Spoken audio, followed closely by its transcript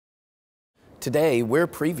Today, we're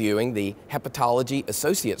previewing the Hepatology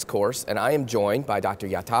Associates course, and I am joined by Dr.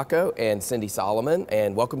 Yataco and Cindy Solomon,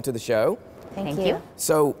 and welcome to the show. Thank you.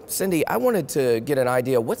 So, Cindy, I wanted to get an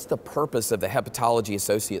idea, what's the purpose of the Hepatology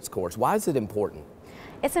Associates course? Why is it important?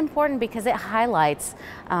 It's important because it highlights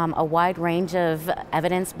a wide range of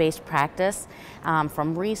evidence-based practice,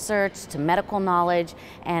 from research to medical knowledge,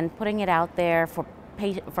 and putting it out there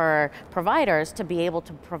for providers to be able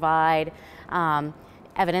to provide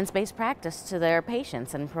evidence-based practice to their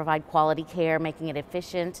patients and provide quality care, making it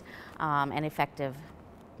efficient and effective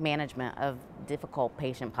management of difficult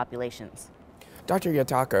patient populations. Dr.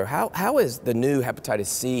 Yataco, how has the new hepatitis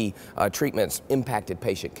C treatments impacted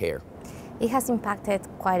patient care? It has impacted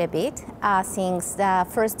quite a bit since the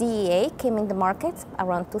first DEA came in the market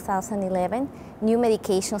around 2011. New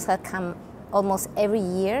medications have come almost every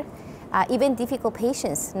year. Even difficult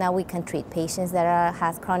patients, now we can treat patients that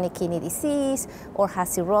has chronic kidney disease or has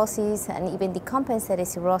cirrhosis, and even decompensated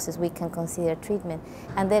cirrhosis we can consider treatment.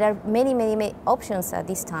 And there are many options at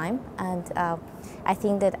this time, and I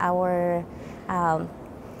think that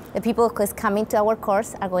the people who is coming to our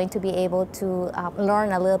course are going to be able to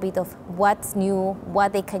learn a little bit of what's new,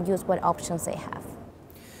 what they can use, what options they have.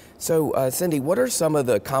 So, Cindy, what are some of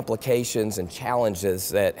the complications and challenges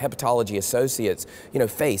that Hepatology Associates,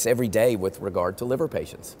 face every day with regard to liver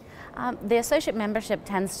patients? The associate membership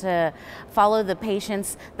tends to follow the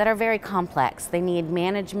patients that are very complex. They need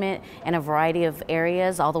management in a variety of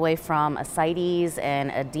areas, all the way from ascites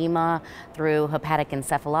and edema through hepatic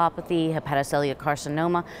encephalopathy, hepatocellular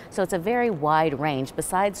carcinoma. So it's a very wide range.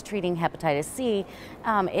 Besides treating hepatitis C,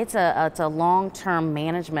 it's a long-term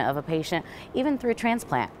management of a patient, even through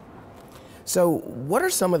transplant. So what are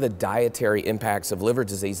some of the dietary impacts of liver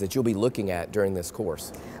disease that you'll be looking at during this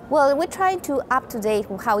course? Well, we're trying to up-to-date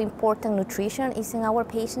how important nutrition is in our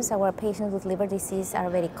patients. Our patients with liver disease are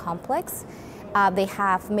very complex. They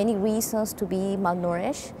have many reasons to be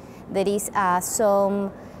malnourished. There is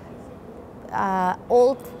some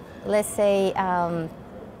old, let's say,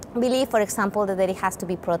 belief, for example, that there has to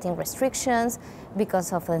be protein restrictions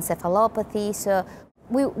because of encephalopathy. So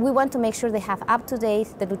we want to make sure they have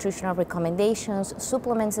up-to-date the nutritional recommendations,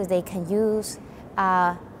 supplements that they can use,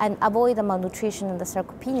 and avoid the malnutrition and the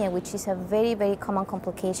sarcopenia, which is a very common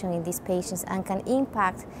complication in these patients and can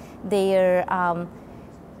impact their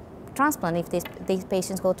transplant if these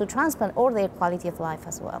patients go to transplant, or their quality of life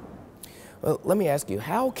as well. Well, let me ask you,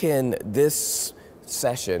 how can this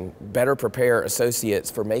session better prepare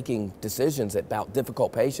associates for making decisions about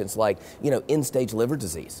difficult patients like, end-stage liver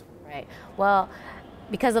disease? Right. Well,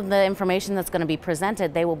 because of the information that's going to be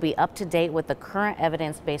presented, they will be up to date with the current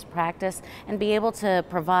evidence-based practice and be able to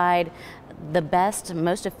provide the best,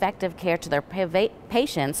 most effective care to their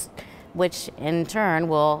patients, which in turn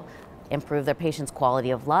will improve their patients'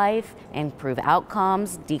 quality of life, improve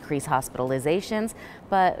outcomes, decrease hospitalizations.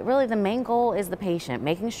 But really the main goal is the patient,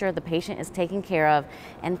 making sure the patient is taken care of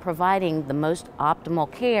and providing the most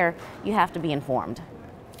optimal care. You have to be informed.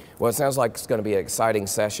 Well, it sounds like it's going to be an exciting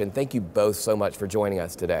session. Thank you both so much for joining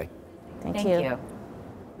us today. Thank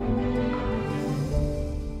you.